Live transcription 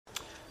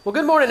Well,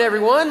 good morning,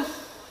 everyone.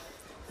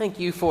 Thank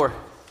you for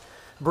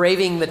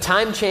braving the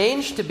time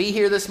change to be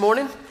here this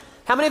morning.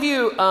 How many of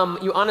you,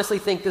 you honestly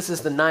think this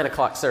is the 9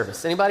 o'clock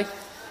service? Anybody?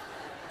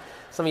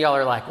 Some of y'all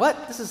are like,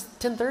 what? This is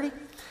 10:30?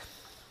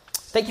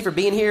 Thank you for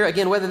being here.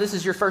 Again, whether this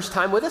is your first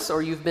time with us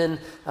or you've been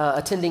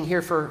attending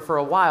here for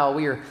a while,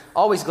 we are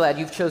always glad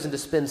you've chosen to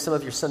spend some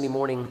of your Sunday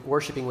morning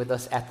worshiping with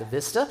us at the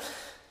Vista.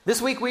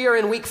 This week, we are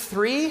in week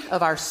 3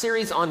 of our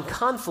series on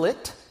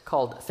conflict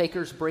called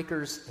Fakers,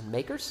 Breakers, and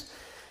Makers.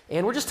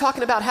 And we're just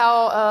talking about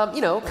how,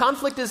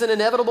 conflict is an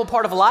inevitable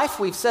part of life.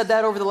 We've said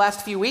that over the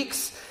last few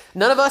weeks.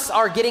 None of us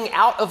are getting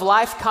out of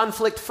life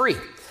conflict-free.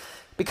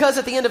 Because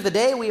at the end of the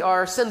day, we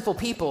are sinful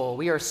people.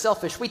 We are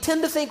selfish. We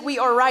tend to think we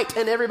are right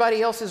and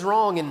everybody else is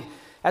wrong. And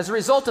as a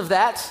result of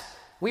that,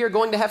 we are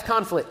going to have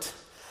conflict.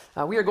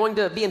 We are going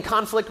to be in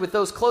conflict with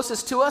those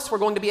closest to us. We're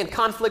going to be in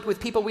conflict with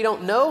people we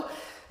don't know.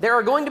 There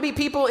are going to be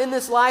people in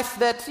this life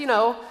that,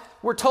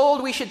 we're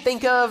told we should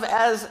think of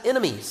as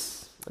enemies.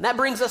 And that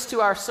brings us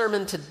to our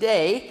sermon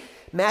today,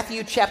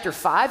 Matthew chapter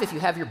 5. If you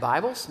have your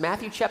Bibles,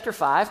 Matthew chapter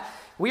 5.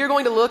 We are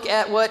going to look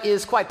at what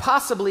is quite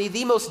possibly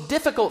the most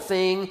difficult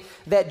thing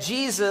that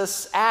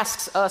Jesus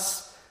asks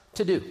us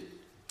to do.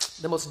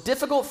 The most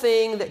difficult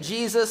thing that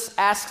Jesus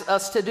asks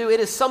us to do.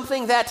 It is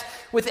something that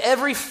with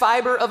every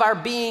fiber of our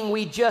being,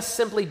 we just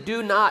simply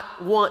do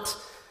not want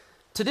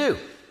to do.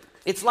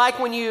 It's like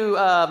when you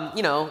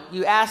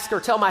ask or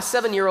tell my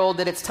 7-year-old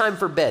that it's time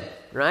for bed,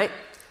 right?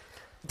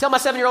 Tell my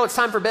 7-year-old it's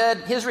time for bed,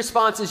 his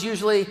response is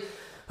usually,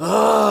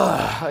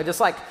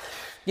 just like,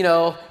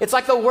 it's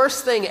like the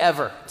worst thing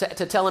ever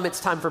to tell him it's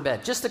time for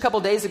bed. Just a couple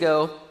days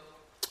ago,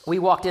 we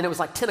walked in, it was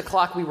like 10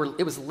 o'clock,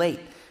 it was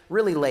late,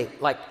 really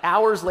late, like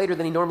hours later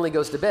than he normally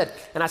goes to bed.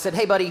 And I said,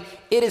 hey buddy,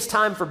 it is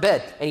time for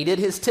bed. And he did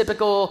his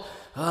typical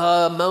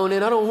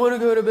moaning, I don't want to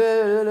go to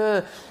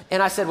bed.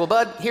 And I said, well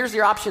bud, here's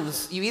your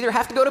options. You either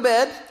have to go to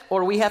bed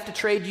or we have to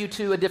trade you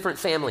to a different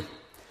family.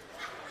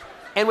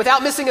 And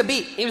without missing a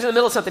beat, he was in the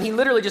middle of something. He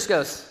literally just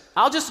goes,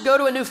 I'll just go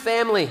to a new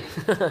family.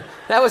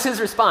 That was his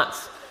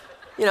response.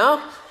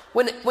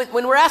 When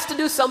we're asked to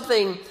do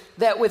something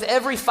that with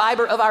every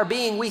fiber of our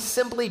being, we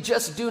simply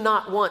just do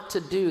not want to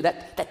do,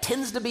 that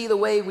tends to be the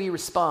way we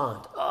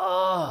respond.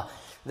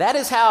 That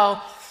is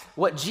how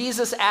what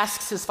Jesus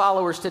asks his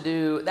followers to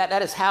do,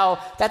 that's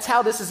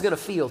how this is going to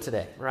feel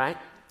today, right?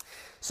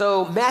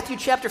 So Matthew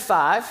chapter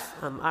 5,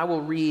 I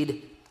will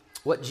read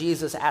what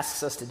Jesus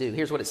asks us to do.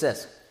 Here's what it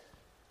says.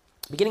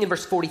 Beginning in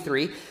verse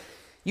 43,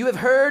 you have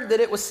heard that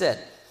it was said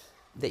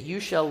that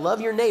you shall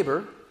love your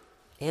neighbor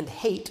and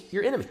hate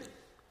your enemy.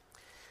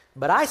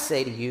 But I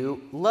say to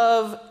you,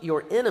 love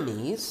your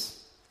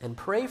enemies and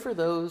pray for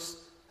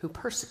those who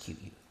persecute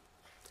you,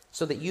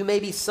 so that you may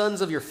be sons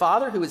of your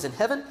Father who is in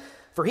heaven,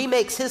 for he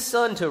makes his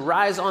sun to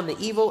rise on the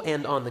evil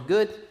and on the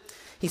good.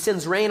 He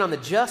sends rain on the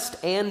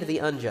just and the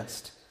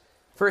unjust.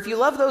 For if you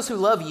love those who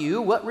love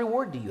you, what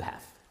reward do you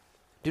have?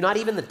 Do not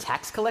even the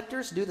tax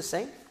collectors do the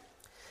same?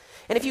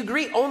 And if you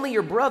greet only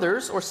your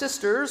brothers or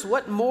sisters,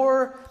 what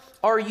more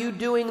are you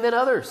doing than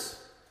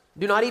others?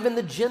 Do not even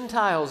the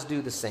Gentiles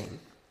do the same?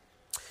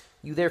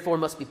 You therefore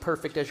must be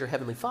perfect as your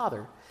heavenly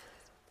Father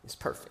is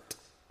perfect.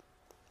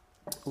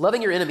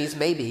 Loving your enemies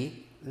may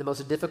be the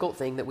most difficult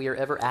thing that we are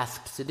ever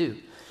asked to do.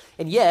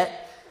 And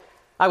yet,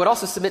 I would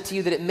also submit to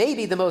you that it may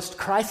be the most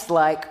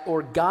Christ-like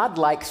or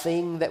God-like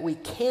thing that we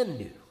can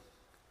do.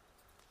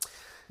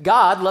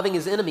 God, loving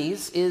his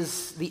enemies,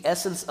 is the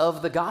essence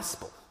of the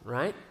gospel,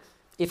 right?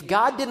 If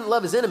God didn't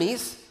love his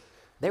enemies,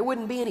 there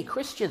wouldn't be any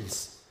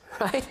Christians,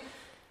 right?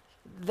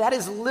 That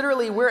is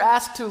literally, we're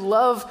asked to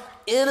love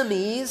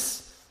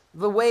enemies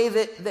the way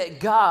that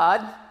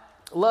God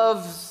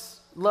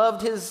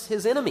loved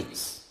his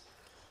enemies.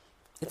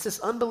 It's this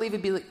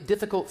unbelievably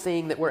difficult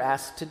thing that we're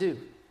asked to do.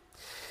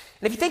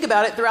 And if you think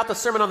about it, throughout the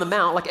Sermon on the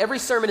Mount, like every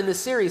sermon in this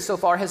series so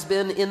far has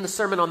been in the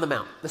Sermon on the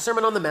Mount. The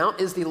Sermon on the Mount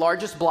is the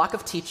largest block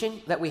of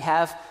teaching that we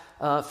have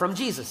from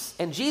Jesus.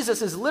 And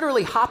Jesus is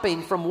literally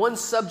hopping from one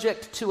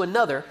subject to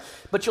another,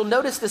 but you'll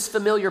notice this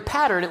familiar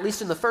pattern, at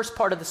least in the first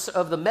part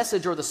of the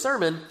message or the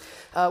sermon,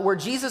 where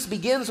Jesus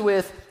begins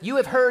with, you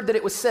have heard that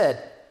it was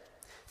said,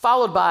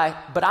 followed by,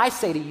 but I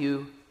say to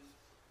you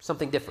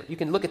something different. You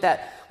can look at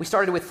that. We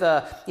started with,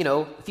 a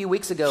few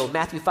weeks ago,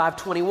 Matthew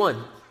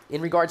 5:21. In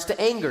regards to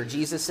anger,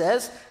 Jesus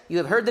says, you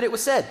have heard that it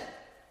was said.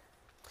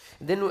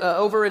 Then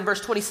over in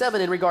verse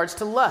 27, in regards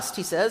to lust,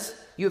 he says,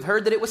 you have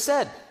heard that it was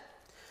said.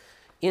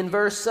 In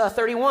verse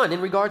 31, in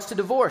regards to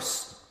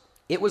divorce,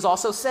 it was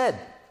also said.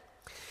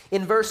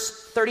 In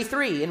verse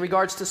 33, in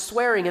regards to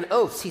swearing and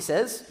oaths, he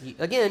says,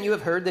 again, you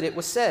have heard that it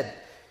was said.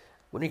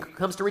 When it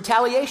comes to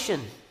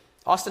retaliation,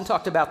 Austin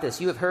talked about this.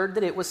 You have heard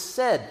that it was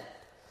said.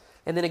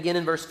 And then again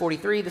in verse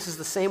 43, this is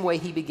the same way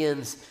he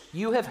begins.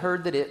 You have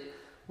heard that it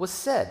was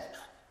said.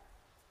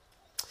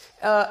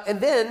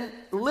 And then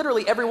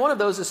literally every one of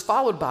those is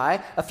followed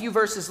by a few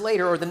verses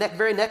later, or the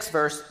very next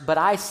verse, but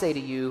I say to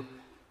you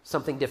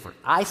something different.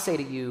 I say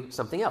to you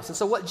something else. And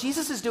so what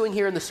Jesus is doing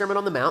here in the Sermon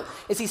on the Mount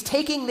is he's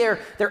taking their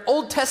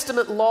Old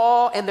Testament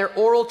law and their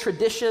oral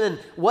tradition and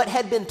what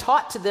had been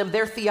taught to them,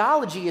 their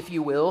theology, if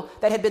you will,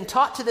 that had been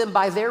taught to them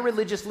by their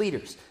religious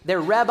leaders, their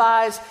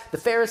rabbis, the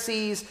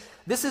Pharisees.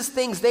 This is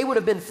things they would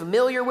have been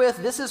familiar with.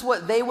 This is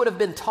what they would have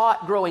been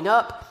taught growing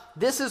up.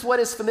 This is what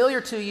is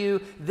familiar to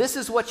you. This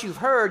is what you've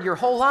heard your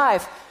whole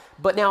life.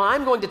 But now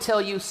I'm going to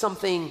tell you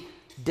something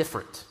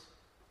different.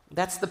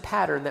 That's the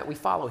pattern that we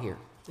follow here.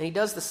 And he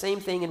does the same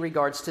thing in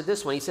regards to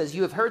this one. He says,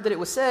 you have heard that it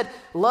was said,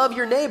 love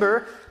your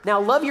neighbor.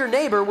 Now, love your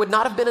neighbor would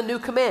not have been a new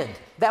command.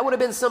 That would have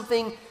been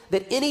something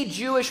that any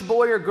Jewish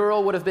boy or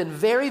girl would have been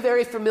very,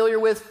 very familiar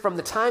with from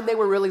the time they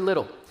were really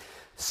little.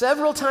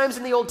 Several times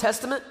in the Old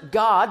Testament,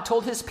 God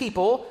told his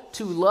people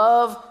to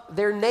love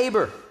their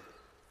neighbor.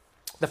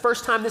 The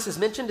first time this is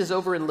mentioned is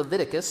over in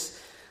Leviticus.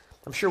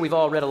 I'm sure we've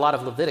all read a lot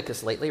of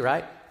Leviticus lately,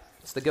 right?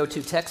 It's the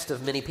go-to text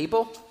of many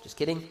people. Just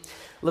kidding.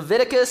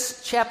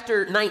 Leviticus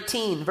chapter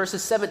 19,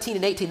 verses 17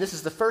 and 18. This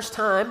is the first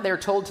time they're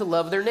told to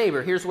love their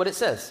neighbor. Here's what it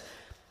says.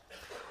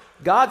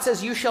 God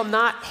says, you shall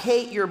not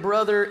hate your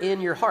brother in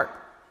your heart,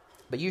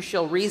 but you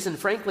shall reason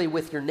frankly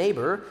with your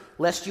neighbor,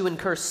 lest you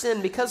incur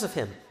sin because of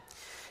him.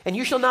 And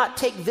you shall not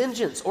take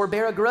vengeance or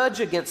bear a grudge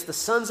against the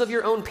sons of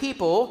your own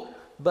people,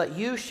 but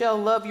you shall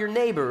love your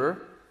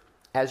neighbor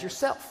as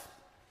yourself.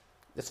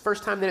 That's the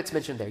first time that it's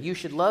mentioned there. You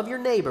should love your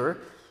neighbor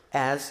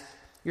as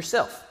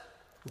yourself.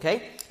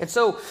 Okay? And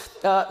so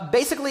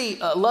basically,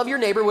 love your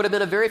neighbor would have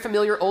been a very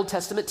familiar Old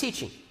Testament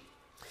teaching.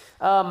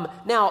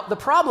 Now, the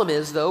problem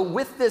is, though,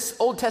 with this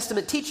Old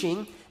Testament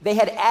teaching, they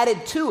had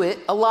added to it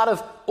a lot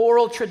of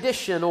oral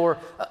tradition or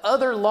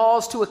other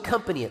laws to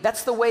accompany it.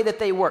 That's the way that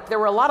they worked. There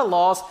were a lot of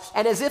laws,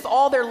 and as if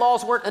all their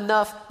laws weren't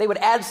enough, they would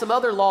add some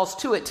other laws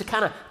to it to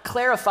kind of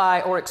clarify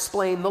or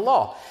explain the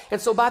law.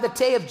 And so by the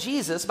day of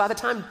Jesus, by the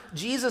time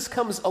Jesus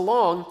comes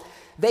along,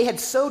 they had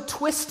so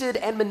twisted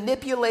and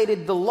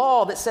manipulated the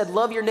law that said,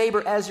 love your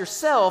neighbor as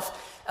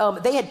yourself.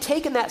 They had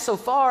taken that so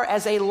far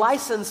as a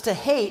license to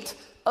hate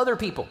other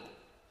people.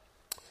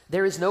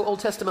 There is no Old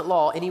Testament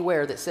law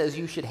anywhere that says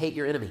you should hate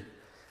your enemy.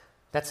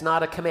 That's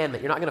not a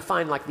commandment. You're not going to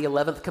find like the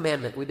 11th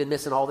commandment we've been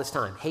missing all this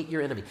time. Hate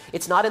your enemy.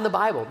 It's not in the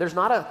Bible. There's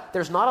not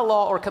a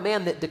law or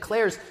command that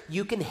declares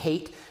you can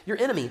hate your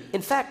enemy.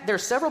 In fact, there are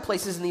several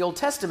places in the Old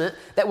Testament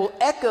that will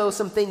echo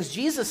some things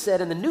Jesus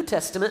said in the New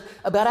Testament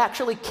about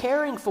actually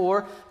caring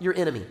for your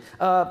enemy.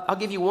 I'll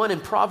give you one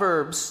in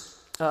Proverbs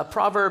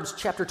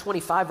chapter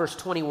 25, verse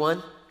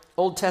 21.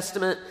 Old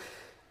Testament.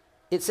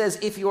 It says,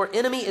 if your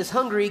enemy is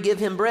hungry, give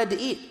him bread to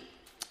eat.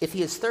 If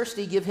he is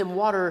thirsty, give him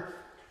water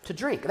to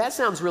drink. That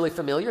sounds really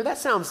familiar. That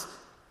sounds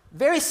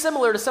very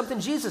similar to something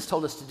Jesus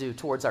told us to do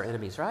towards our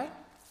enemies, right?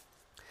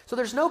 So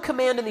there's no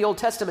command in the Old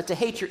Testament to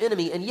hate your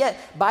enemy, and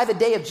yet by the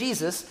day of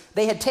Jesus,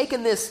 they had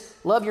taken this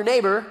love your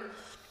neighbor,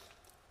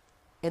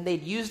 and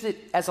they'd used it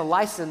as a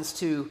license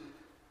to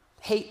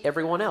hate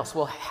everyone else.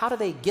 Well, how do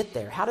they get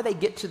there? How do they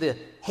get to the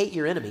hate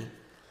your enemy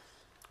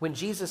when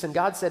Jesus and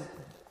God said,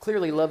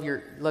 clearly love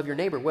your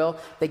neighbor? Well,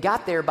 they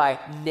got there by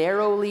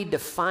narrowly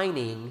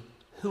defining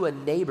who a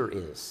neighbor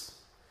is.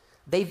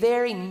 They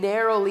very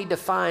narrowly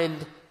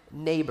defined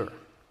neighbor.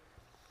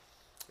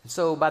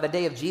 So by the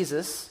day of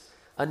Jesus,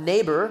 a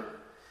neighbor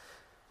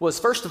was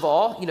first of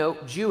all,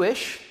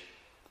 Jewish.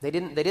 They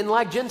didn't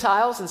like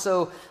Gentiles, and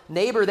so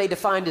neighbor they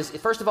defined as,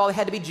 first of all, they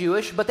had to be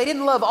Jewish, but they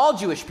didn't love all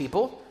Jewish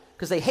people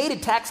because they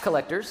hated tax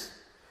collectors.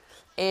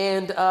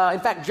 And in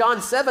fact,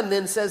 John 7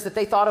 then says that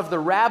they thought of the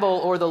rabble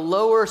or the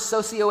lower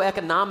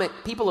socioeconomic,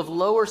 people of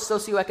lower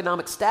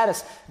socioeconomic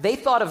status, they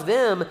thought of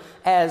them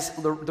as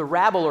the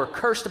rabble or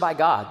cursed by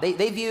God.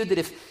 They viewed that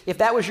if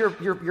that was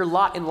your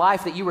lot in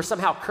life, that you were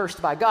somehow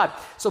cursed by God.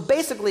 So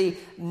basically,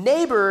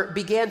 neighbor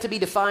began to be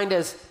defined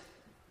as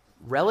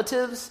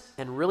relatives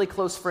and really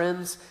close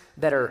friends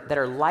that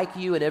are like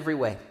you in every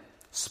way.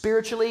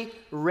 Spiritually,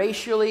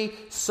 racially,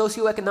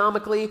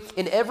 socioeconomically,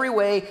 in every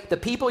way, the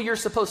people you're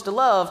supposed to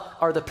love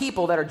are the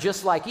people that are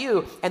just like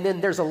you. And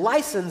then there's a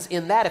license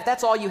in that. If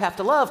that's all you have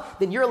to love,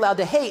 then you're allowed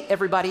to hate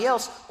everybody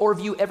else or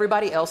view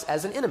everybody else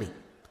as an enemy.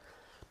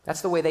 That's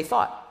the way they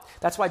thought.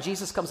 That's why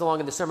Jesus comes along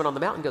in the Sermon on the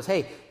Mount and goes,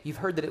 hey, you've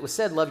heard that it was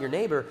said, love your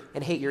neighbor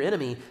and hate your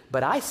enemy,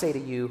 but I say to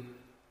you,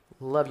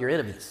 love your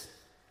enemies.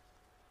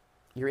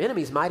 Your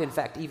enemies might, in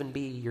fact, even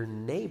be your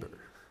neighbor,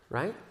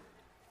 right?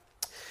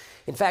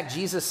 In fact,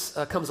 Jesus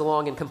comes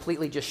along and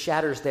completely just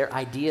shatters their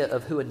idea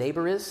of who a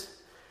neighbor is.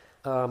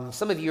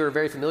 Some of you are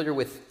very familiar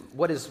with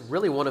what is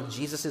really one of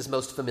Jesus'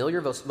 most familiar,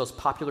 most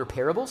popular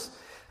parables.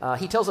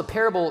 He tells a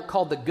parable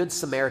called the Good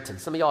Samaritan.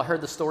 Some of y'all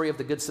heard the story of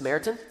the Good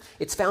Samaritan.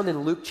 It's found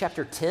in Luke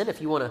chapter 10.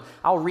 If you want to,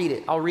 I'll read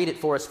it. I'll read it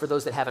for us for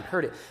those that haven't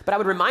heard it. But I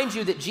would remind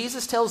you that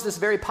Jesus tells this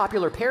very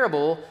popular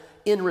parable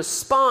in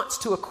response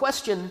to a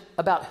question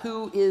about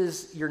who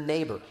is your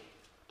neighbor.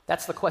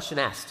 That's the question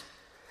asked.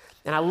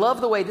 And I love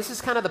the way, this is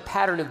kind of the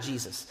pattern of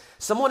Jesus.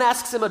 Someone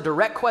asks him a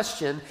direct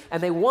question,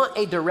 and they want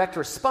a direct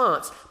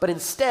response, but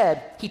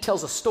instead, he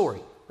tells a story,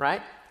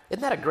 right?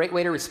 Isn't that a great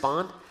way to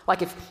respond?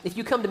 Like if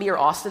you come to me or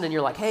Austin and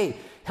you're like, hey,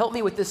 help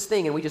me with this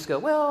thing. And we just go,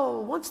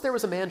 well, once there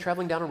was a man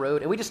traveling down a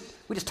road, and we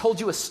just told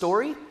you a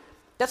story.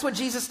 That's what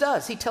Jesus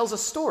does. He tells a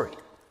story.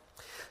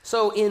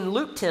 So in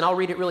Luke 10, I'll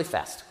read it really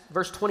fast.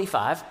 Verse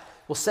 25,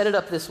 we'll set it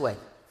up this way.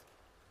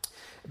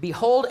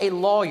 Behold, a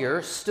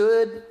lawyer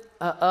stood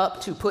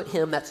up to put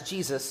him, that's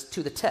Jesus,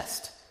 to the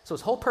test. So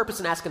his whole purpose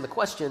in asking the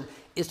question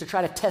is to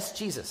try to test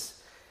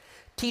Jesus.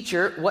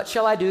 Teacher, what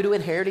shall I do to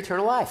inherit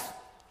eternal life?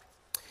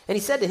 And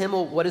he said to him,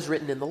 well, what is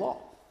written in the law?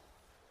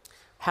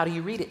 How do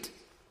you read it?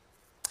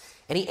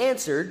 And he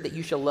answered that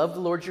you shall love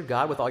the Lord your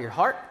God with all your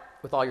heart,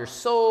 with all your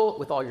soul,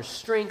 with all your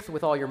strength,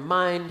 with all your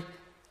mind,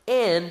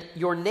 and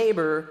your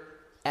neighbor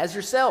as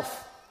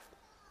yourself.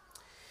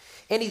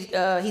 And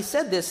he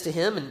said this to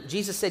him, and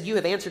Jesus said, you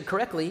have answered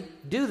correctly.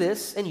 Do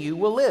this, and you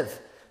will live.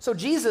 So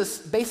Jesus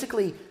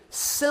basically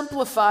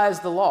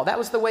simplifies the law. That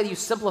was the way you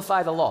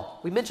simplify the law.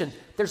 We mentioned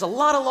there's a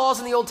lot of laws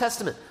in the Old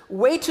Testament,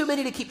 way too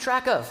many to keep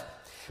track of.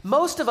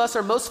 Most of us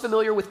are most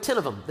familiar with 10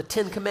 of them, the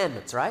 10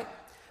 commandments, right?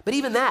 But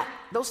even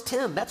those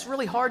 10, that's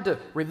really hard to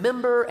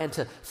remember and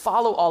to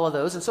follow all of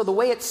those. And so the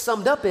way it's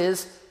summed up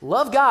is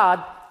love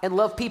God and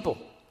love people,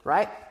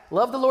 right?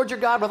 Love the Lord your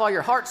God with all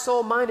your heart,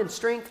 soul, mind, and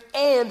strength,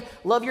 and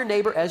love your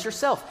neighbor as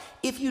yourself.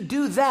 If you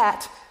do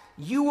that,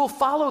 you will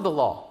follow the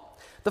law.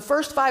 The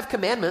first 5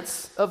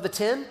 commandments of the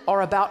 10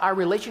 are about our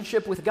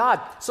relationship with God.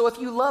 So if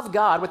you love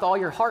God with all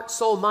your heart,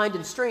 soul, mind,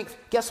 and strength,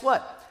 guess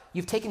what?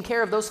 You've taken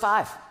care of those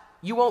 5.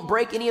 You won't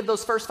break any of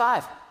those first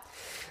 5.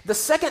 The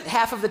second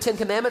half of the 10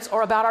 commandments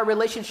are about our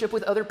relationship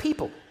with other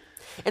people.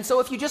 And so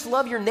if you just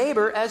love your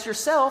neighbor as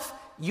yourself,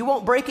 you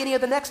won't break any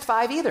of the next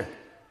 5 either.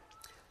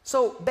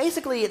 So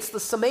basically, it's the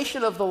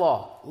summation of the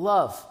law.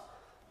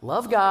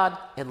 Love God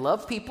and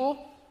love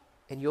people,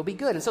 and you'll be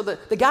good. And so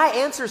the guy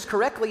answers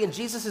correctly, and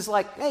Jesus is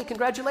like, hey,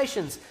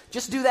 congratulations.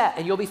 Just do that,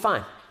 and you'll be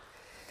fine.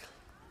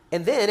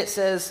 And then it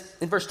says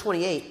in verse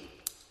 29,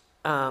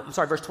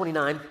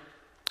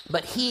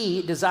 but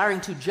he,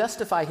 desiring to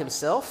justify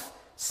himself,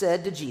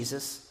 said to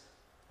Jesus,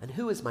 and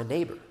who is my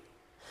neighbor?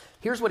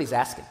 Here's what he's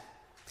asking.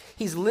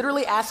 He's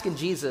literally asking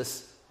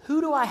Jesus,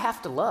 who do I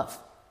have to love?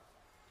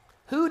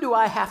 Who do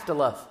I have to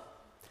love?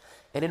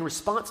 And in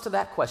response to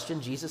that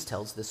question, Jesus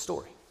tells this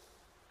story.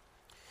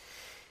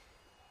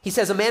 He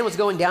says, a man was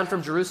going down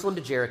from Jerusalem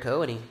to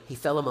Jericho, and he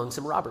fell among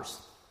some robbers.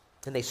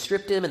 And they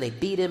stripped him, and they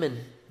beat him, and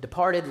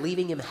departed,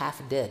 leaving him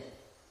half dead.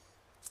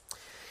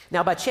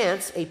 Now, by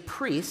chance, a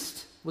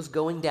priest was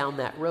going down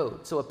that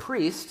road. So a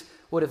priest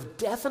would have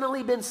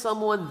definitely been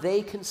someone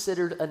they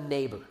considered a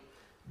neighbor,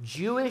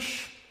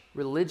 Jewish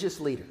religious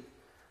leader.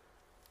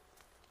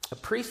 A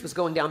priest was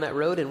going down that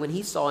road, and when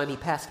he saw him, he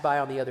passed by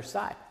on the other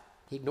side.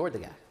 He ignored the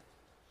guy.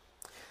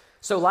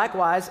 So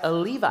likewise, a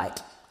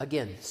Levite,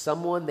 again,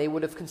 someone they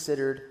would have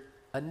considered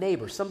a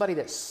neighbor, somebody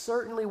that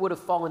certainly would have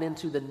fallen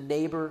into the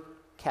neighbor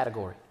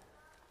category.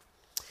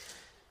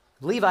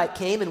 Levite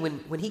came, and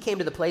when he came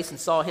to the place and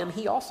saw him,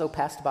 he also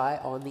passed by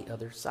on the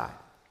other side.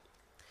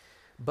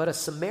 But a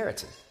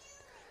Samaritan.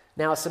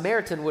 Now, a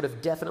Samaritan would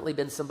have definitely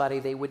been somebody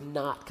they would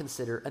not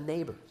consider a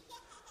neighbor.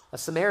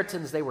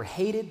 Samaritans, they were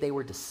hated, they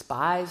were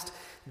despised,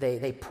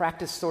 they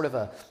practiced sort of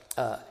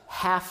a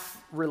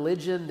half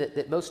religion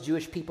that most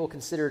Jewish people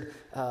considered,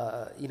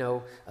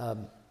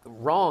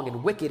 wrong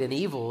and wicked and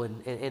evil,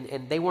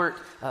 and they weren't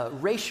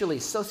racially,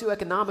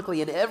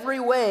 socioeconomically, in every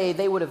way,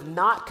 they would have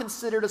not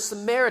considered a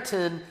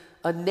Samaritan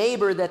a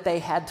neighbor that they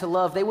had to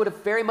love. They would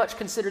have very much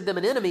considered them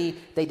an enemy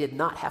they did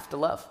not have to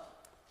love.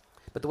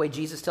 But the way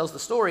Jesus tells the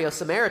story, a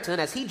Samaritan,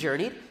 as he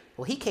journeyed,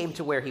 well, he came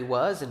to where he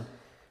was, and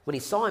when he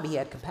saw him, he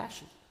had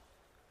compassion.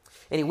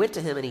 And he went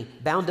to him, and he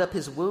bound up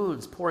his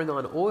wounds, pouring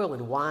on oil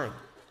and wine.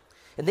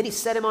 And then he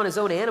set him on his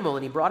own animal,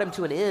 and he brought him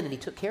to an inn, and he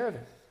took care of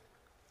him.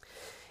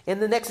 And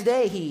the next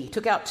day, he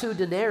took out 2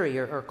 denarii,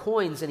 or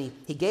coins, and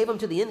he gave them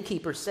to the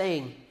innkeeper,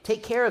 saying,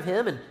 take care of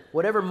him, and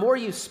whatever more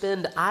you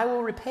spend, I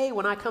will repay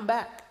when I come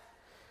back.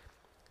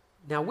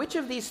 Now, which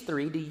of these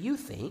 3 do you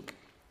think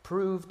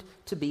proved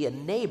to be a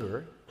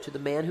neighbor to the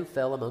man who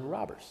fell among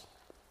robbers?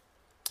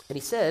 And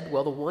he said,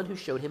 well, the one who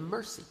showed him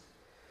mercy.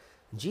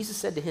 And Jesus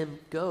said to him,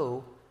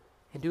 go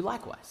and do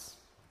likewise.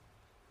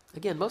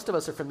 Again, most of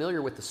us are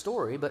familiar with the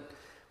story, but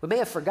we may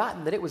have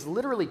forgotten that it was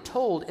literally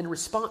told in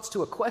response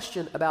to a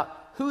question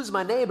about who's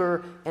my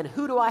neighbor and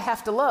who do I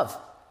have to love?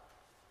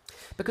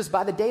 Because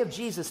by the day of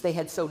Jesus, they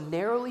had so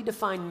narrowly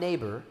defined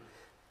neighbor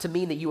to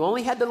mean that you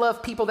only had to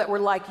love people that were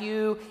like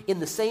you,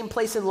 in the same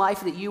place in life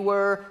that you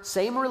were,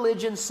 same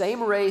religion,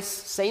 same race,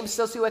 same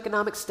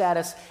socioeconomic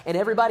status, and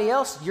everybody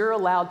else you're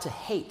allowed to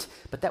hate.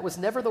 But that was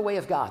never the way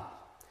of God.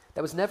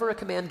 That was never a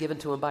command given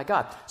to him by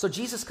God. So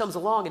Jesus comes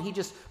along and he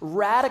just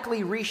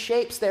radically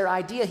reshapes their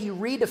idea. He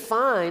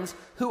redefines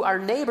who our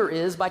neighbor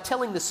is by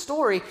telling this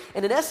story.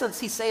 And in essence,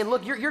 he's saying,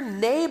 look, your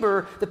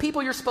neighbor, the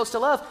people you're supposed to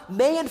love,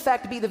 may in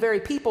fact be the very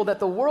people that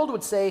the world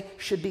would say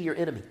should be your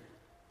enemy.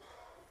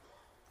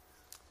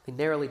 They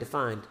narrowly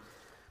defined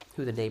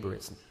who the neighbor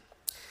is.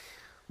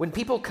 When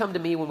people come to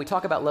me, when we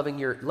talk about loving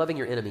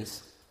your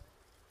enemies,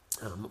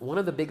 one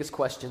of the biggest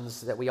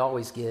questions that we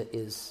always get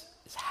is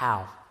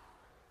how?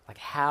 Like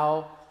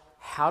how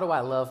do I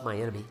love my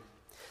enemy?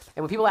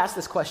 And when people ask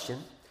this question,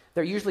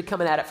 they're usually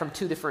coming at it from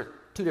two different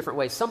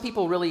ways. Some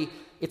people really,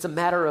 it's a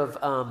matter of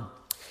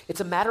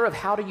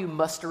how do you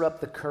muster up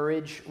the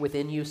courage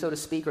within you, so to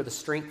speak, or the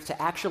strength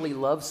to actually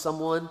love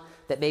someone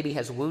that maybe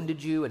has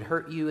wounded you and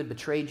hurt you and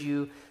betrayed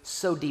you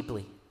so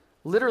deeply.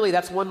 Literally,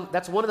 that's one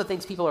of the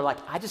things people are like,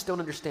 I just don't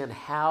understand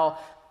how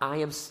I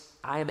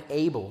am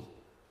able.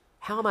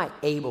 How am I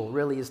able,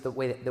 really, is the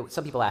way that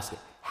some people ask it.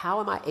 How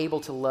am I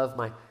able to love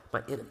my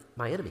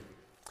enemy?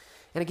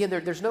 And again,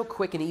 there's no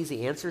quick and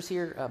easy answers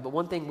here, but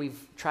one thing we've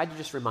tried to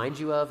just remind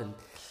you of, and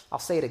I'll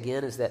say it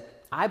again, is that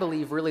I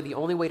believe really the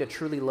only way to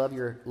truly love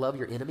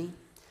your enemy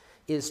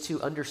is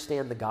to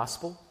understand the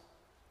gospel.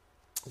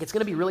 It's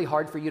going to be really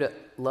hard for you to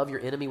love your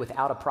enemy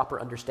without a proper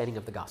understanding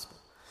of the gospel.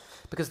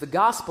 Because the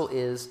gospel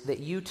is that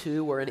you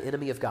too were an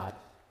enemy of God.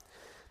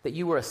 That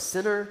you were a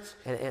sinner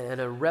and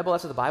a rebel.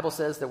 That's what the Bible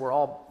says, that we're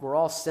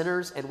all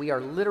sinners, and we are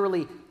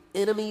literally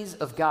enemies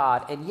of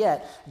God. And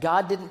yet,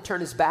 God didn't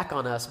turn his back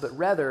on us, but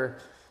rather,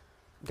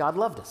 God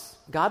loved us.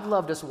 God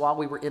loved us while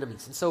we were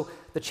enemies. And so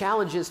the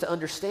challenge is to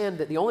understand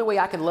that the only way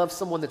I can love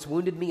someone that's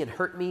wounded me and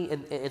hurt me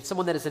and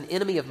someone that is an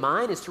enemy of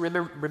mine is to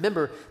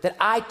remember that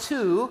I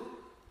too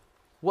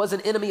was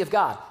an enemy of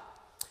God.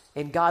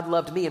 And God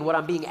loved me. And what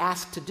I'm being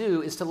asked to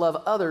do is to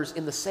love others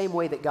in the same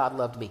way that God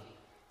loved me.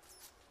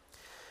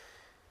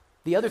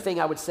 The other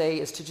thing I would say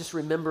is to just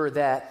remember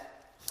that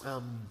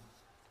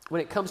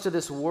when it comes to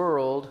this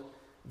world,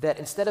 that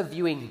instead of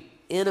viewing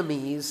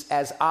enemies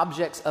as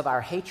objects of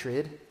our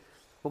hatred,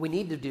 what we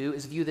need to do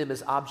is view them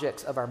as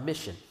objects of our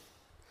mission.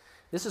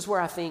 This is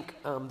where I think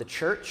the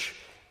church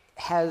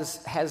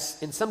has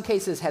in some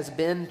cases has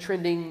been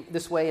trending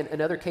this way, and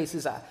in other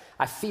cases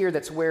I fear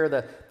that's where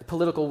the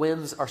political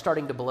winds are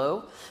starting to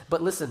blow.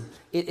 But listen,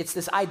 it's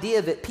this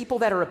idea that people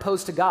that are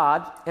opposed to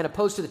God and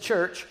opposed to the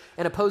church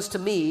and opposed to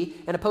me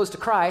and opposed to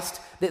Christ,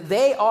 that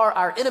they are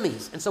our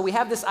enemies. And so we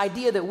have this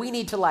idea that we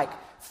need to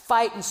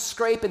fight and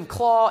scrape and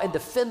claw and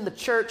defend the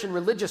church and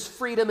religious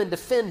freedom and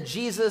defend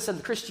Jesus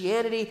and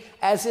Christianity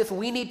as if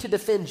we need to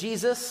defend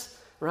Jesus,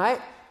 right?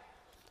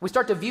 We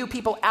start to view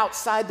people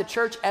outside the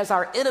church as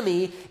our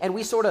enemy, and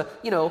we sort of,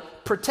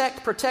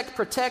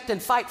 protect,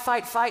 and fight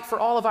for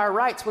all of our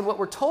rights, when what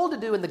we're told to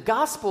do in the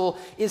gospel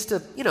is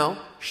to,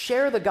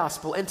 share the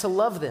gospel and to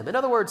love them. In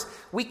other words,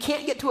 we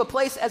can't get to a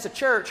place as a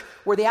church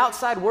where the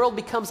outside world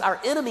becomes our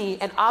enemy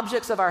and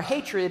objects of our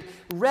hatred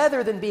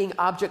rather than being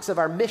objects of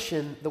our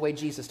mission the way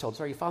Jesus told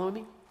us. Are you following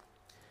me?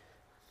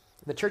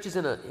 The church is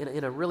in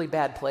a really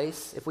bad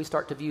place if we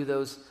start to view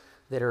those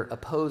that are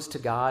opposed to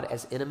God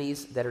as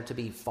enemies that are to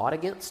be fought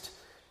against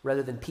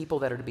rather than people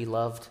that are to be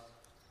loved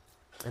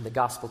and the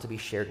gospel to be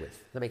shared with.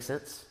 Does that make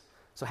sense?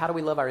 So how do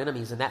we love our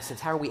enemies in that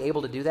sense? How are we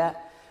able to do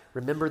that?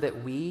 Remember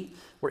that we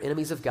were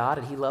enemies of God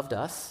and he loved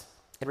us.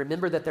 And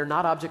remember that they're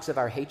not objects of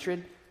our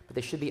hatred, but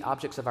they should be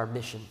objects of our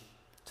mission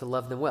to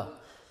love them well.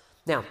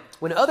 Now,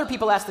 when other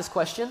people ask this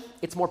question,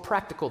 it's more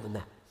practical than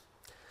that.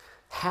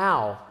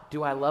 How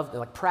do I love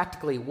them?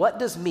 Practically, what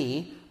does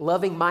me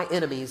loving my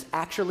enemies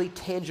actually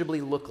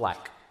tangibly look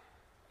like?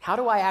 How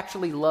do I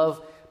actually how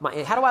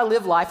do I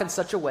live life in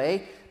such a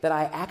way that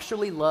I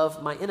actually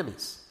love my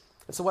enemies?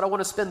 And so what I want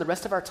to spend the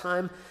rest of our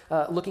time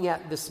looking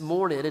at this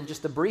morning, and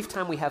just the brief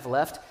time we have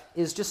left,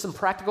 is just some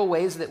practical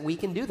ways that we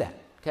can do that,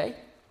 okay?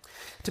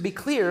 To be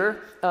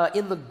clear,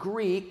 in the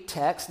Greek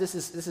text, this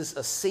is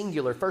a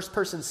singular, first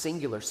person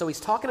singular. So he's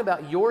talking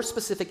about your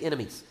specific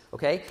enemies,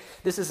 okay?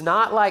 This is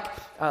not like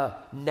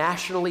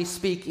nationally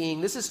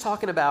speaking. This is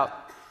talking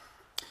about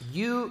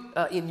you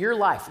in your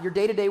life, your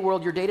day-to-day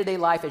world, your day-to-day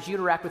life as you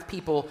interact with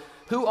people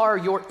who are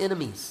your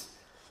enemies.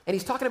 And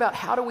he's talking about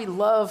how do we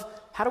love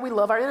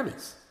our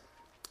enemies?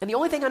 And the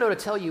only thing I know to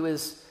tell you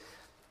is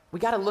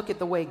we got to look at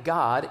the way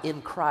God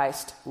in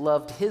Christ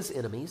loved his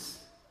enemies,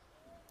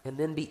 and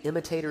then be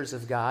imitators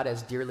of God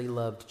as dearly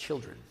loved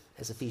children,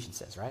 as Ephesians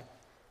says, right?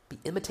 Be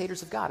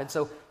imitators of God. And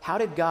so how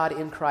did God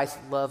in Christ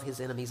love his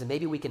enemies? And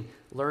maybe we can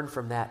learn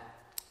from that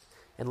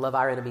and love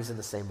our enemies in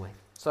the same way.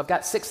 So I've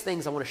got 6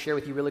 things I want to share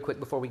with you really quick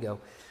before we go.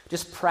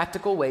 Just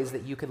practical ways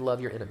that you can love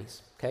your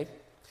enemies, okay?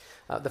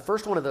 The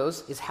first one of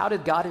those is, how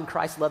did God in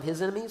Christ love his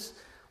enemies?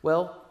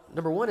 Well,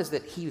 number 1 is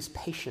that he was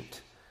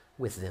patient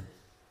with them.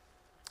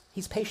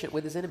 He's patient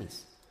with his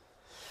enemies.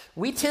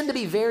 We tend to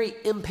be very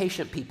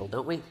impatient people,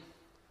 don't we?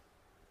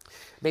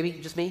 Maybe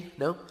just me?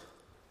 No?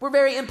 We're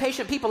very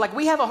impatient people.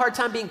 We have a hard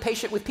time being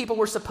patient with people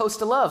we're supposed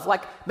to love,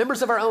 like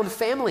members of our own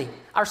family,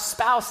 our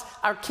spouse,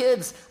 our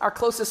kids, our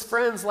closest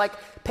friends.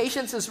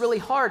 Patience is really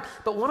hard.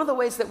 But one of the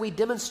ways that we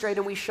demonstrate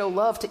and we show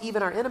love to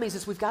even our enemies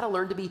is we've got to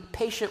learn to be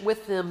patient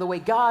with them the way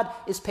God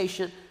is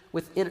patient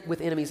with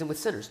enemies and with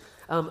sinners.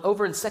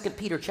 Over in 2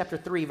 Peter chapter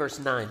 3, verse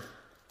 9.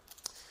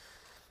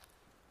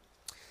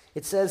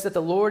 It says that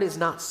the Lord is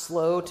not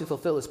slow to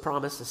fulfill his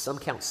promise, as some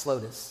count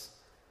slowness,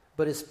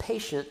 but is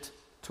patient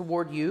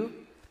toward you,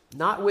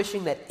 not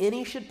wishing that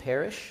any should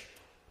perish,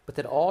 but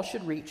that all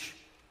should reach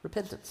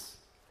repentance.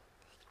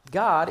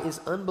 God is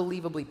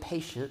unbelievably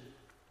patient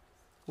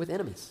with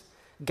enemies.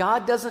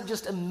 God doesn't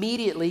just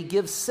immediately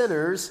give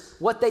sinners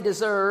what they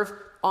deserve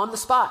on the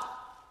spot,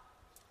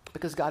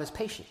 because God is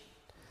patient.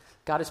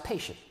 God is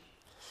patient.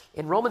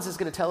 And Romans is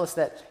going to tell us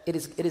that it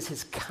is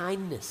his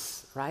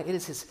kindness, right? It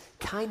is his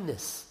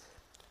kindness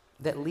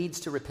that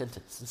leads to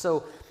repentance. And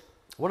so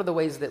one of the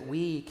ways that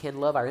we can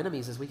love our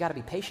enemies is we got to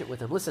be patient with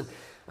them. Listen,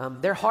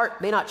 their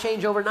heart may not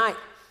change overnight.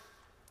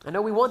 I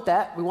know we want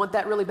that. We want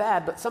that really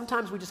bad, but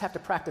sometimes we just have to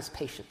practice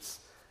patience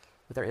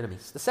with our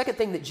enemies. The second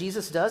thing that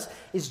Jesus does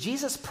is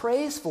Jesus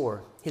prays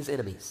for his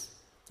enemies.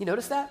 You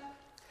notice that?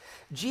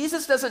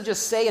 Jesus doesn't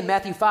just say in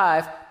Matthew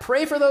 5,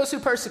 pray for those who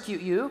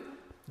persecute you.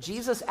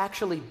 Jesus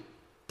actually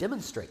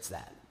demonstrates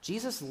that.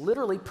 Jesus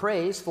literally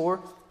prays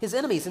for his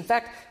enemies. In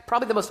fact,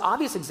 probably the most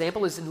obvious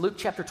example is in Luke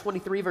chapter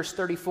 23, verse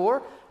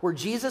 34, where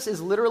Jesus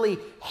is literally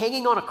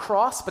hanging on a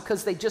cross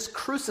because they just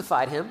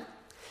crucified him.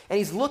 And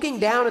he's looking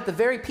down at the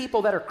very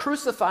people that are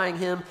crucifying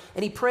him,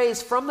 and he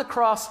prays from the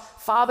cross,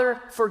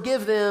 Father,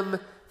 forgive them,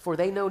 for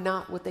they know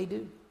not what they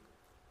do.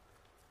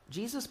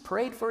 Jesus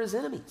prayed for his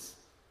enemies.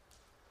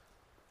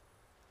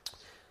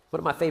 One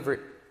of my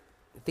favorite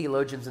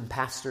theologians and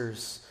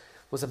pastors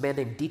was a man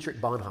named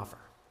Dietrich Bonhoeffer.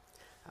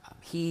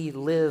 He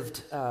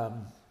lived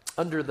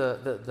under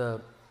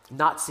the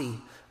Nazi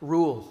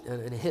rule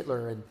and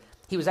Hitler, and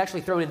he was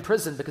actually thrown in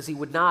prison because he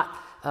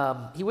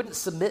wouldn't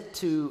submit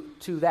to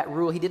that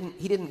rule. He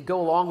didn't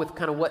go along with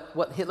kind of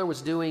what Hitler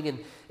was doing and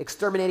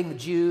exterminating the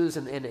Jews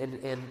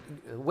and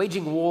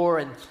waging war.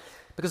 And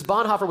because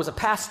Bonhoeffer was a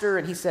pastor,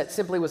 and he said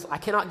simply was, I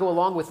cannot go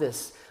along with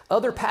this.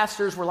 Other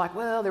pastors were like,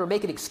 well, they were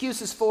making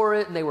excuses for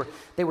it, and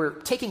they were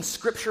taking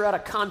scripture out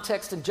of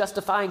context and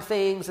justifying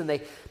things, and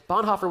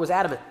Bonhoeffer was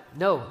adamant,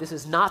 no, this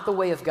is not the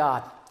way of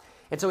God.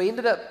 And so he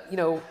ended up,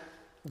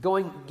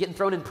 getting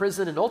thrown in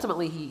prison, and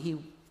ultimately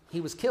he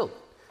was killed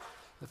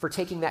for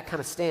taking that kind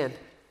of stand.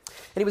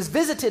 And he was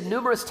visited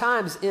numerous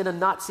times in a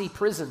Nazi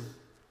prison,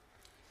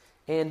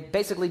 and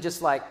basically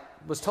just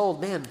was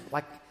told, man,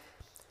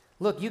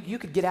 look, you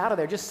could get out of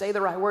there. Just say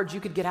the right words,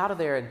 you could get out of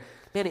there. And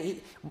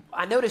man,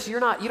 I notice you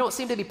don't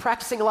seem to be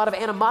practicing a lot of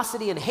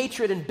animosity and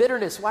hatred and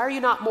bitterness. Why are you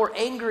not more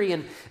angry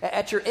and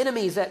at your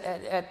enemies,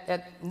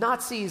 at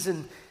Nazis?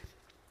 And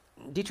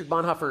Dietrich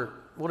Bonhoeffer,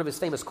 one of his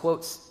famous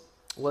quotes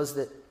was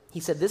that he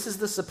said, this is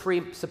the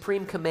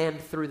supreme command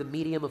through the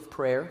medium of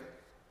prayer,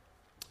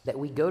 that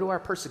we go to our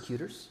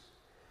persecutors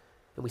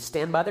and we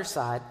stand by their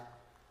side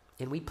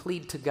and we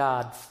plead to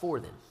God for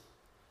them.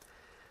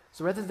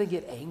 So rather than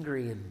get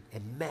angry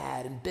and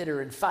mad and bitter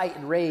and fight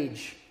and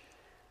rage,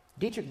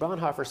 Dietrich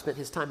Bonhoeffer spent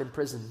his time in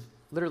prison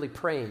literally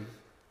praying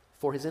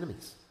for his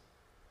enemies.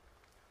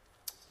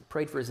 He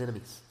prayed for his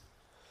enemies.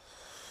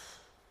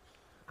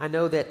 I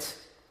know that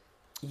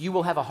you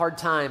will have a hard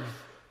time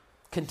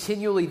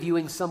continually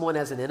viewing someone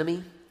as an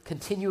enemy,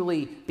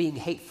 continually being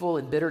hateful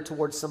and bitter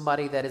towards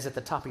somebody that is at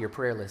the top of your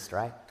prayer list,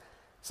 right?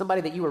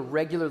 Somebody that you are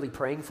regularly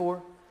praying for.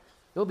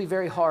 It will be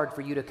very hard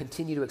for you to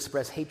continue to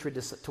express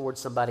hatred towards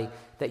somebody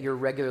that you're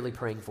regularly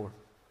praying for.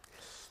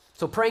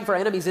 So praying for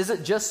our enemies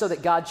isn't just so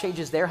that God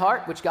changes their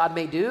heart, which God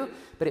may do,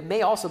 but it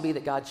may also be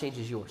that God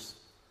changes yours.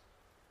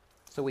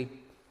 So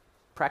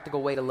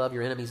practical way to love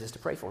your enemies is to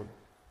pray for them.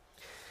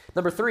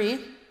 Number 3,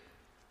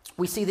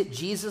 we see that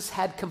Jesus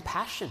had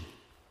compassion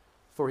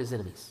for his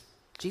enemies.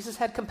 Jesus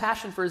had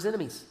compassion for his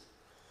enemies.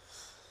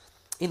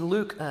 In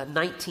Luke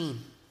 19,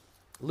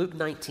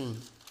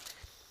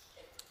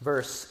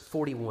 verse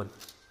 41.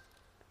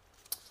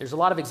 There's a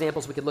lot of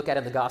examples we could look at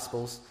in the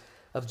Gospels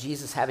of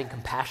Jesus having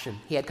compassion.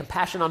 He had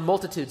compassion on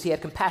multitudes. He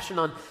had compassion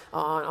on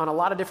a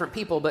lot of different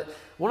people, but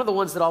one of the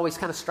ones that always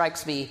kind of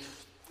strikes me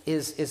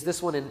is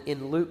this one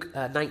in Luke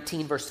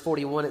 19, verse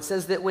 41. It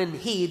says that when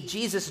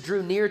Jesus,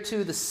 drew near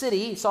to the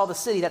city, he saw the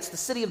city, that's the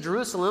city of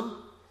Jerusalem,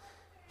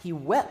 he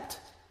wept.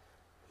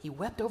 He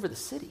wept over the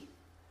city.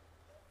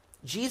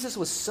 Jesus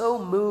was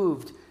so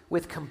moved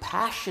with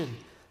compassion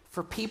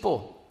for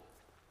people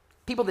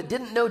that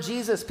didn't know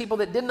Jesus, people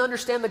that didn't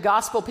understand the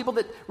gospel, people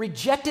that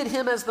rejected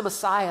him as the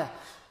Messiah,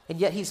 and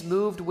yet he's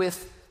moved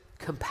with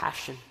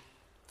compassion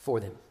for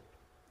them.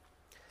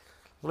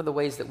 One of the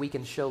ways that we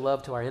can show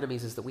love to our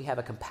enemies is that we have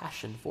a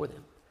compassion for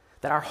them,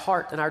 that our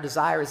heart and our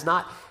desire is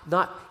not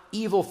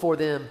evil for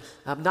them,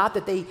 not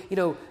that they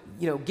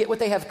get what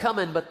they have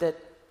coming, but that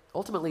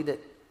ultimately that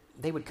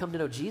they would come to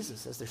know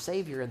Jesus as their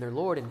Savior and their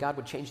Lord, and God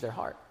would change their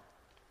heart.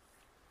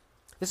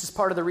 This is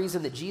part of the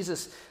reason that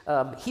Jesus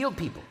healed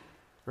people.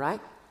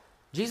 Right?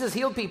 Jesus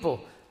healed people.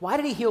 Why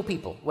did he heal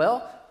people?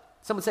 Well,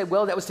 some would say,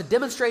 well, that was to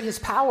demonstrate his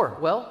power.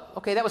 Well,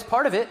 okay, that was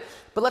part of it.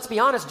 But let's be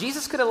honest,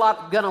 Jesus could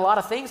have done a lot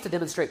of things to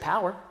demonstrate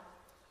power.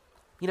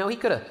 He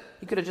could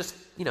have just,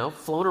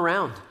 flown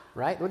around,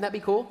 right? Wouldn't that be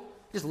cool?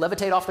 Just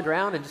levitate off the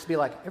ground and just be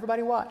like,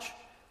 everybody watch.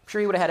 I'm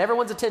sure he would have had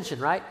everyone's attention,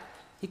 right?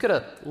 He could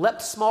have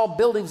leapt small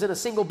buildings in a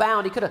single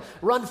bound. He could have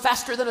run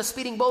faster than a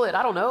speeding bullet.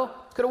 I don't know.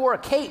 Could have wore a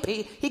cape.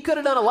 He could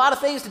have done a lot of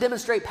things to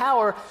demonstrate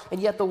power, and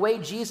yet the way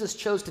Jesus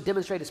chose to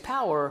demonstrate his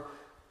power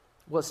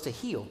was to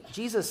heal.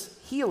 Jesus'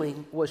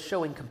 healing was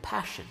showing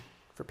compassion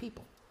for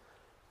people.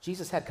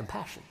 Jesus had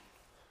compassion.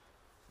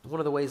 One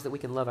of the ways that we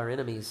can love our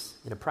enemies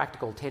in a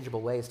practical,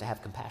 tangible way is to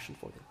have compassion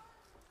for them.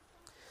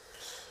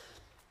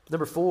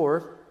 Number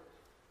 4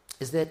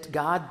 is that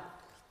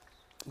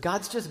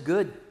God's just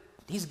good.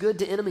 He's good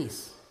to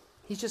enemies.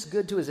 He's just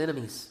good to his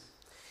enemies.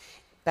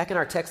 Back in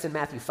our text in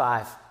Matthew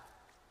 5,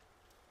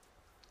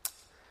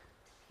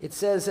 it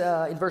says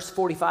in verse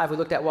 45, we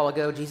looked at a while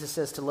ago, Jesus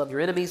says to love your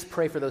enemies,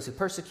 pray for those who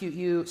persecute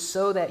you,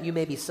 so that you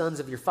may be sons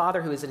of your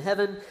Father who is in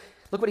heaven.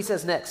 Look what he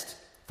says next.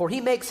 For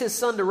he makes his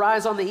sun to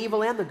rise on the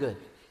evil and the good.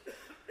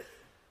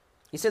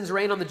 He sends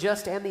rain on the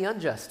just and the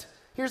unjust.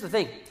 Here's the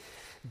thing.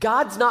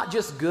 God's not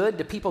just good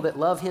to people that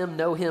love him,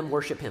 know him,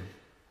 worship him.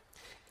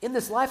 In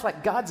this life,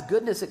 like God's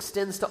goodness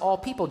extends to all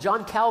people.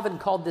 John Calvin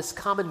called this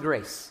common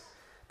grace.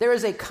 There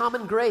is a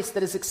common grace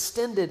that is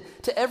extended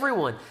to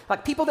everyone.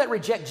 Like people that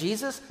reject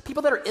Jesus,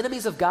 people that are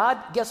enemies of God,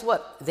 guess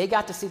what? They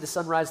got to see the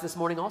sunrise this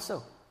morning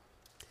also.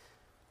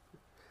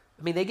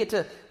 I mean, they get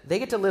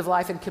to live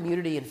life in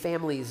community and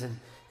families, and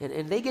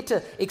they get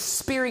to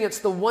experience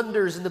the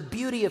wonders and the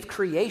beauty of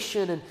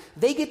creation, and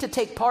they get to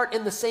take part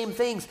in the same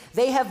things.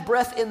 They have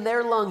breath in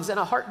their lungs and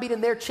a heartbeat in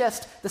their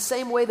chest the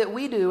same way that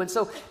we do. And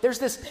so there's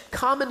this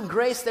common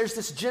grace, there's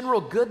this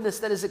general goodness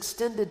that is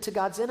extended to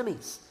God's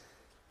enemies.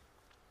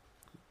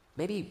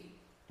 Maybe,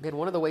 man,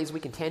 one of the ways we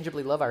can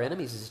tangibly love our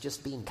enemies is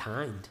just being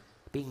kind,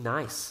 being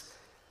nice,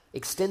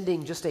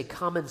 extending just a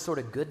common sort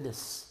of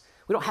goodness.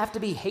 We don't have to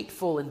be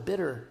hateful and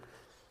bitter.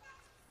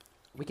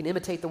 We can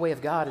imitate the way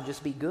of God and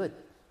just be good.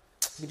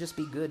 We can just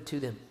be good to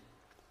them.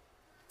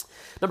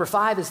 Number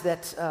 5 is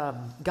that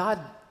God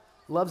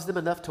loves them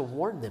enough to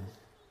warn them.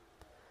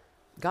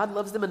 God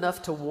loves them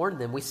enough to warn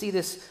them. We see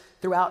this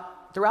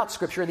throughout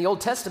Scripture. In the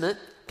Old Testament,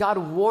 God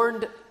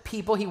warned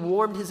people. He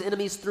warned his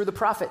enemies through the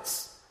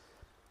prophets.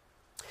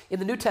 In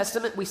the New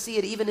Testament, we see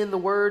it even in the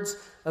words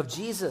of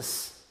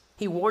Jesus.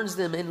 He warns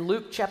them in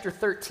Luke chapter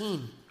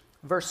 13,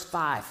 verse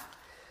 5.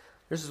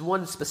 There's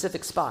one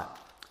specific spot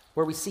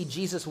where we see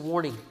Jesus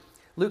warning.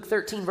 Luke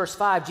 13, verse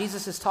 5,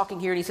 Jesus is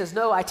talking here and he says,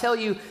 "No, I tell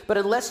you, but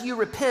unless you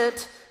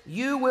repent,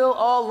 you will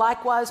all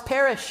likewise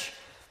perish."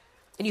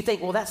 And you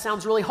think, well, that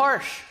sounds really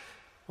harsh.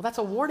 Well, that's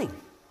a warning.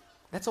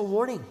 That's a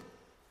warning.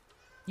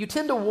 You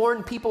tend to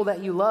warn people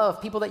that you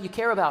love, people that you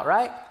care about,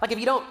 right? Like if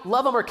you don't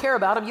love them or care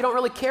about them, you don't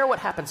really care what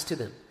happens to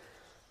them.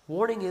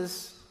 Warning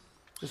is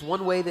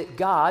one way that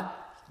God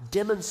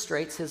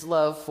demonstrates his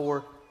love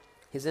for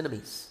his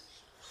enemies.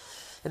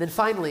 And then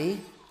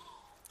finally,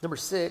 number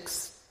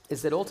 6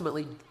 is that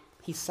ultimately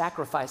he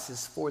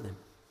sacrifices for them.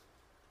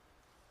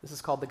 This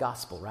is called the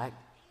gospel, right?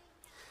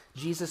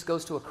 Jesus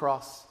goes to a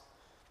cross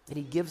and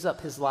he gives up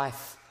his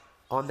life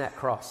on that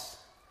cross.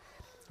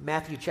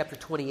 Matthew chapter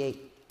 20,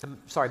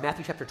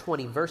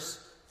 verse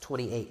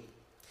 28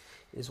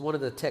 is one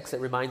of the texts that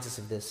reminds us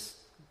of this.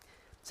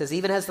 It says,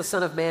 "Even as the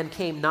Son of Man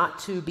came not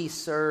to be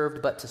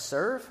served, but to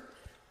serve,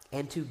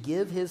 and to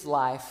give his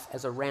life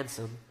as a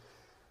ransom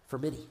for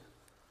many."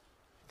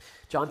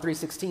 John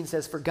 3:16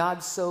 says, "For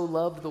God so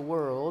loved the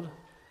world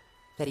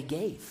that he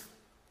gave."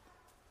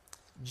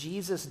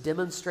 Jesus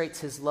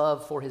demonstrates his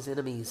love for his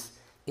enemies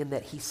in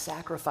that he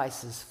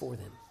sacrifices for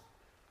them.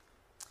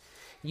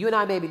 You and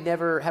I maybe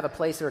never have a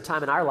place or a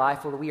time in our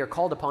life where we are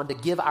called upon to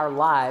give our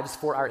lives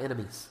for our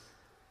enemies.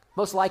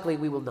 Most likely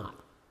we will not.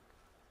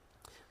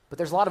 But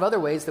there's a lot of other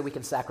ways that we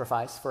can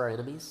sacrifice for our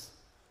enemies.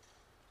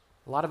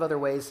 A lot of other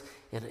ways,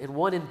 and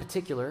one in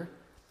particular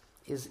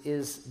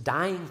is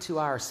dying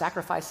to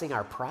sacrificing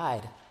our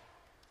pride.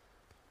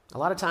 A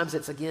lot of times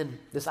it's, again,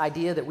 this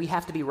idea that we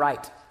have to be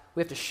right.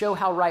 We have to show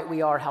how right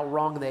we are, how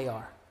wrong they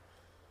are.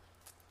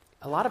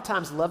 A lot of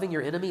times loving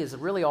your enemy is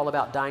really all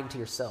about dying to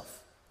yourself.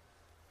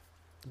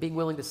 Being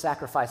willing to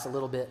sacrifice a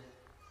little bit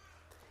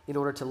in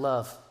order to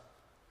love.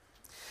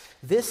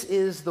 This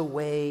is the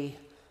way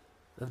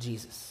of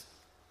Jesus.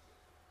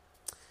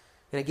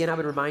 And again, I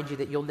would remind you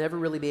that you'll never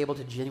really be able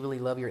to genuinely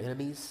love your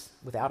enemies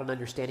without an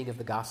understanding of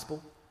the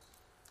gospel.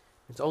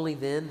 It's only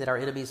then that our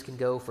enemies can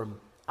go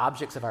from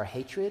objects of our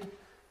hatred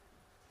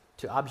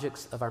to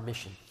objects of our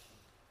mission.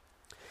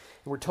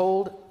 And we're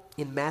told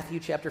in Matthew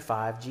chapter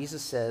 5,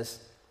 Jesus says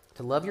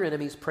to love your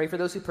enemies, pray for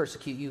those who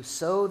persecute you,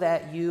 so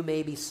that you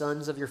may be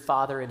sons of your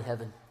Father in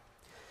heaven.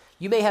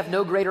 You may have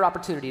no greater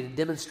opportunity to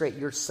demonstrate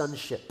your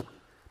sonship,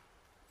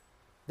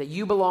 that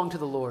you belong to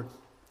the Lord,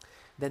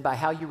 than by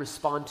how you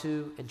respond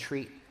to and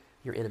treat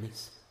your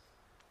enemies.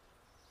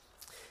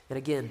 And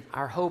again,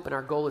 our hope and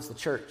our goal as the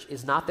church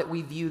is not that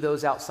we view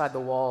those outside the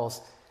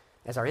walls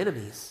as our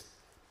enemies,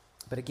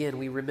 but again,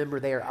 we remember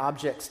they are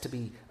objects to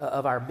be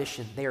of our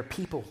mission. They are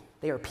people.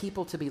 They are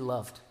people to be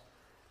loved.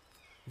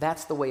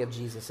 That's the way of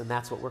Jesus, and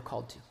that's what we're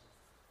called to.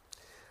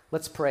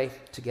 Let's pray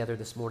together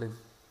this morning.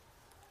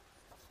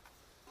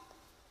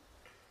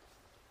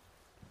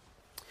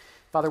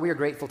 Father, we are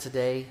grateful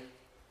today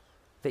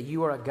that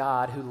you are a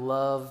God who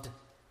loved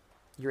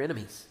your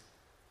enemies.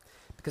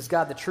 Because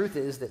God, the truth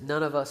is that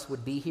none of us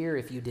would be here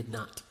if you did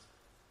not.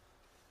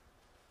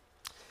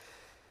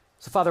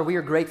 So Father, we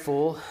are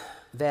grateful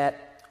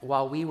that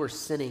while we were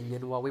sinning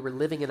and while we were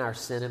living in our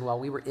sin and while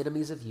we were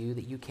enemies of you,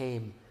 that you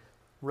came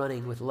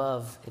running with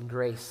love and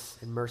grace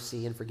and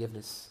mercy and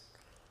forgiveness.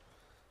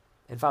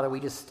 And Father, we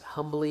just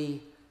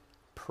humbly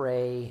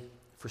pray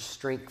for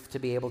strength to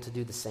be able to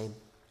do the same.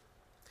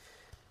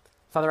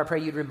 Father, I pray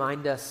you'd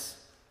remind us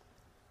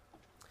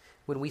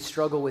when we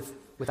struggle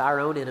with our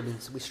own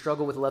enemies, we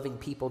struggle with loving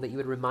people, that you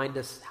would remind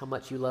us how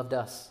much you loved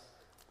us.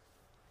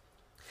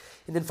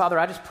 And then, Father,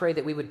 I just pray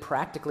that we would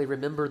practically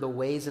remember the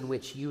ways in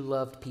which you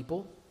loved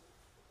people.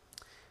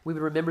 We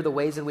would remember the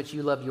ways in which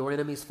you loved your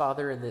enemies,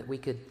 Father, and that we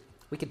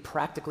could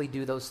practically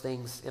do those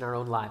things in our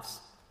own lives.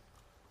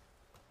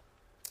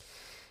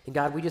 And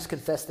God, we just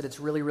confess that it's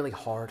really, really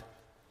hard.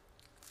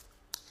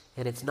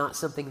 And it's not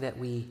something that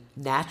we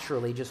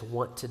naturally just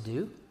want to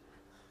do.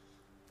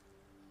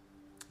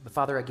 But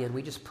Father, again,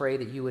 we just pray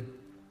that you would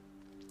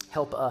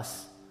help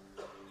us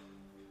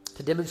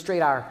to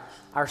demonstrate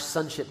our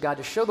sonship, God,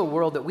 to show the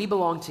world that we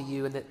belong to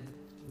you and that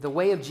the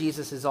way of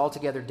Jesus is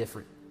altogether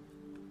different.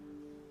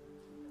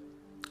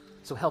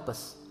 So help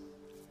us.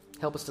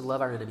 Help us to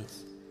love our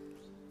enemies.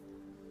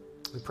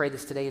 We pray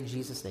this today in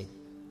Jesus' name.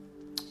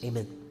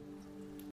 Amen.